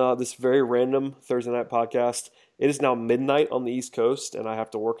on this very random Thursday night podcast. It is now midnight on the East Coast, and I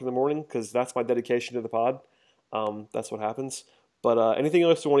have to work in the morning because that's my dedication to the pod. That's what happens. But anything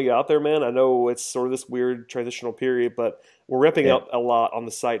else you want to get out there, man? I know it's sort of this weird transitional period, but we're ramping up a lot on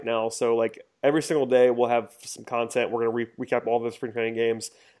the site now. So, like, every single day we'll have some content. We're going to recap all the spring training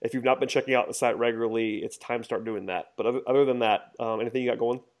games. If you've not been checking out the site regularly, it's time to start doing that. But other than that, anything you got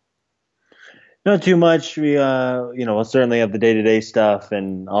going? Not too much. We, we'll certainly have the day-to-day stuff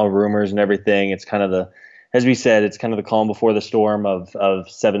and all rumors and everything. It's kind of as we said, it's kind of the calm before the storm of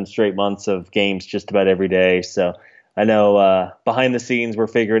 7 straight months of games just about every day. So I know behind the scenes we're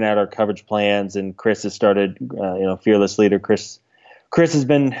figuring out our coverage plans, and Chris has started, fearless leader. Chris has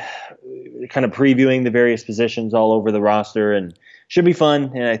been kind of previewing the various positions all over the roster, and should be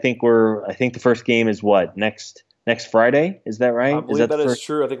fun. And I think the first game is what, next Friday? Is that right? I believe that is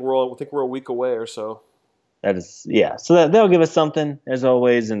true. I think we're a week away or so. That is, yeah. So that'll give us something as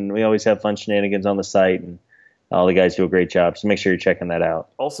always, and we always have fun shenanigans on the site, and all the guys do a great job. So make sure you're checking that out.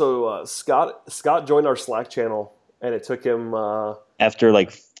 Also, Scott joined our Slack channel, and it took him after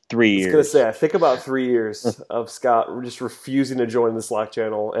like 3 years. I was going to say, I think about 3 years of Scott just refusing to join the Slack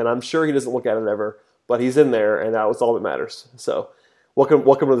channel, and I'm sure he doesn't look at it ever, but he's in there, and that was all that matters. So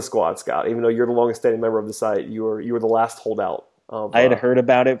welcome to the squad, Scott. Even though you're the longest standing member of the site, you were the last holdout. I had heard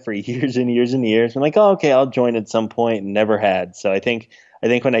about it for years and years and years. I'm like, oh, okay, I'll join at some point, and never had. So I think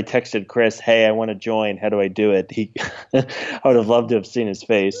when I texted Chris, hey, I want to join, how do I do it? I would have loved to have seen his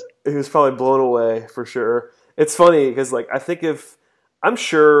face. He was probably blown away for sure. It's funny because like I'm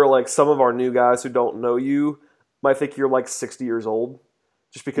sure like some of our new guys who don't know you might think you're like 60 years old,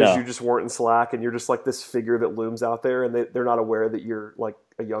 just because you just weren't in Slack and you're just like this figure that looms out there, and they're not aware that you're like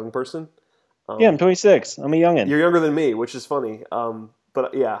a young person. Yeah, I'm 26. I'm a youngin'. You're younger than me, which is funny.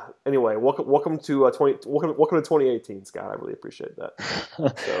 But yeah. Anyway, welcome to 2018, Scott. I really appreciate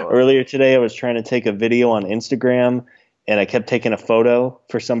that. So, Earlier today, I was trying to take a video on Instagram, and I kept taking a photo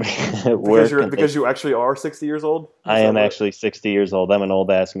for somebody at work. Because you actually are 60 years old. I am actually 60 years old. I'm an old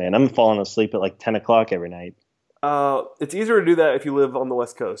ass man. I'm falling asleep at like 10 o'clock every night. It's easier to do that if you live on the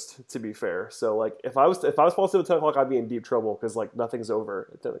West Coast, to be fair. So like if I was falling asleep at 10 o'clock, I'd be in deep trouble because like nothing's over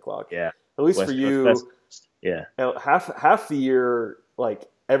at 10 o'clock. Yeah. At least West for Coast, you, West Coast. Yeah. Half the year, like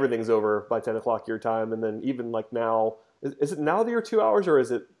everything's over by 10 o'clock your time, and then even like now, is it now that you're 2 hours or is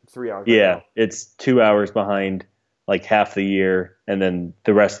it 3 hours? Yeah, it's 2 hours behind like half the year, and then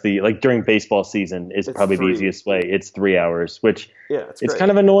the rest of the like during baseball season is probably the easiest way. It's 3 hours, which it's kind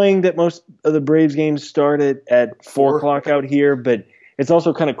of annoying that most of the Braves games start at 4 o'clock out here, but it's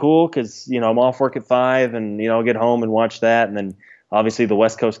also kind of cool because I'm off work at 5, and I'll get home and watch that, and then obviously the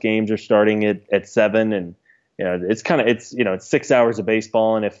West Coast games are starting at 7, and it's 6 hours of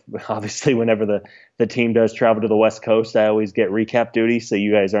baseball, and if obviously whenever the team does travel to the West Coast, I always get recap duty, so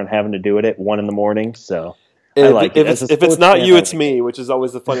you guys aren't having to do it at 1 a.m. So I like it. If it's not you, it's me, which is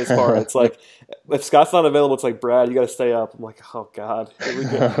always the funniest part. It's like if Scott's not available, it's like, Brad, you got to stay up. I'm like, oh God,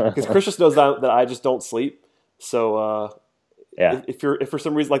 because Chris just knows that I just don't sleep. So if for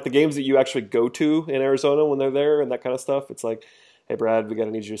some reason like the games that you actually go to in Arizona when they're there and that kind of stuff, it's like, hey Brad, we got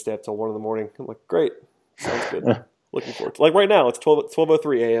to need you to stay up till 1 a.m. I'm like, great, sounds good. Looking forward to like right now it's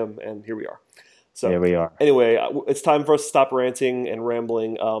 12:03 a.m. and here we are. So here we are. Anyway, it's time for us to stop ranting and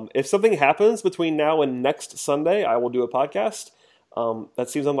rambling. If something happens between now and next Sunday, I will do a podcast. That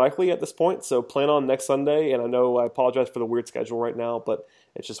seems unlikely at this point, so plan on next Sunday. And I know I apologize for the weird schedule right now, but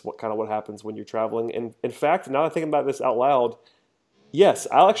it's just what happens when you're traveling. And in fact, now I'm thinking about this out loud, yes,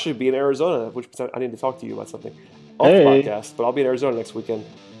 I'll actually be in Arizona, which I need to talk to you about something off the podcast, but I'll be in Arizona next weekend.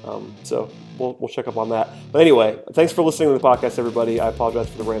 So we'll check up on that. But anyway, thanks for listening to the podcast, everybody. I apologize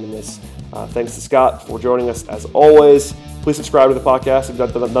for the randomness. Thanks to Scott for joining us as always. Please subscribe to the podcast if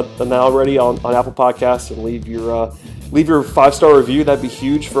you've not done that already on Apple Podcasts, and leave your 5-star review. That'd be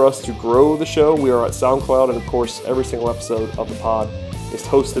huge for us to grow the show. We are at SoundCloud, and of course, every single episode of the pod is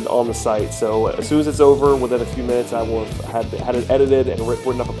hosted on the site. So as soon as it's over, within a few minutes, I will have had it edited and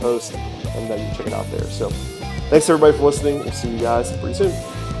written up a post, and then you can check it out there. So thanks everybody for listening. We'll see you guys pretty soon.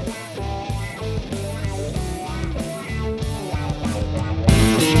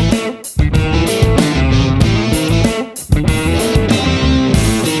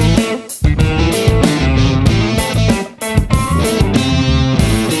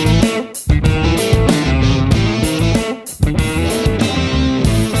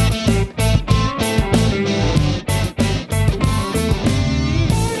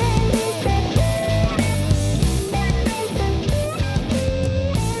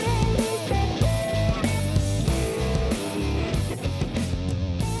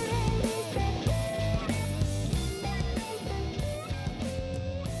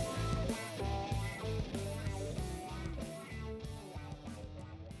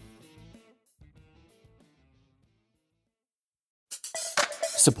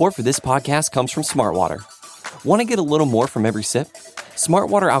 Support for this podcast comes from Smartwater. Want to get a little more from every sip?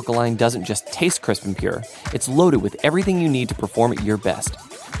 Smartwater Alkaline doesn't just taste crisp and pure, it's loaded with everything you need to perform at your best,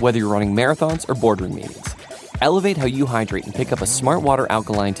 whether you're running marathons or boardroom meetings. Elevate how you hydrate and pick up a Smartwater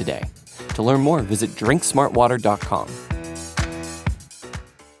Alkaline today. To learn more, visit drinksmartwater.com.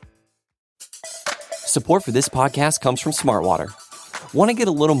 Support for this podcast comes from Smartwater. Want to get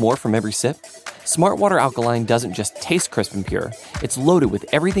a little more from every sip? Smartwater Alkaline doesn't just taste crisp and pure, it's loaded with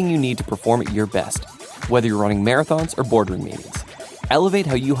everything you need to perform at your best, whether you're running marathons or boardroom meetings. Elevate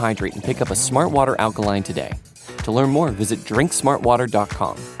how you hydrate and pick up a Smartwater Alkaline today. To learn more, visit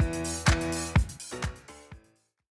drinksmartwater.com.